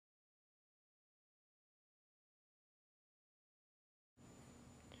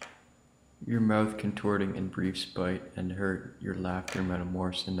Your mouth contorting in brief spite and hurt, your laughter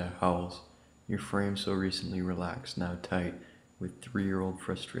metamorphosed into howls, your frame so recently relaxed, now tight with 3-year-old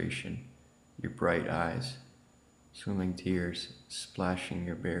frustration, your bright eyes, swimming tears, splashing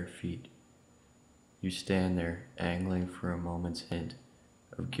your bare feet. You stand there, angling for a moment's hint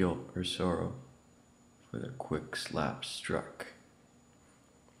of guilt or sorrow for the quick slap struck.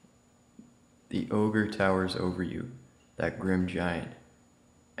 The ogre towers over you, that grim giant,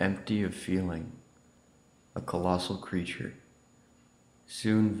 empty of feeling, a colossal creature,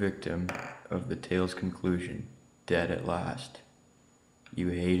 soon victim of the tale's conclusion, dead at last. You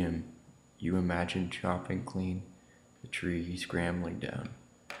hate him. You imagine chopping clean the tree he's scrambling down,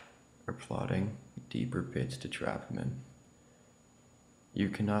 or plotting deeper pits to trap him in. You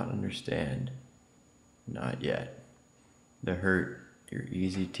cannot understand, not yet, the hurt your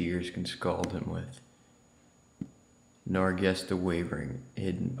easy tears can scald him with, nor guess the wavering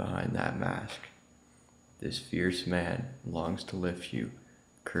hidden behind that mask. This fierce man longs to lift you,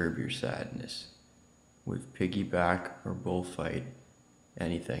 curb your sadness, with piggyback or bullfight,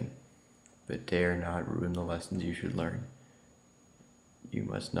 anything, but dare not ruin the lessons you should learn. You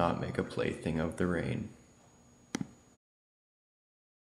must not make a plaything of the rain.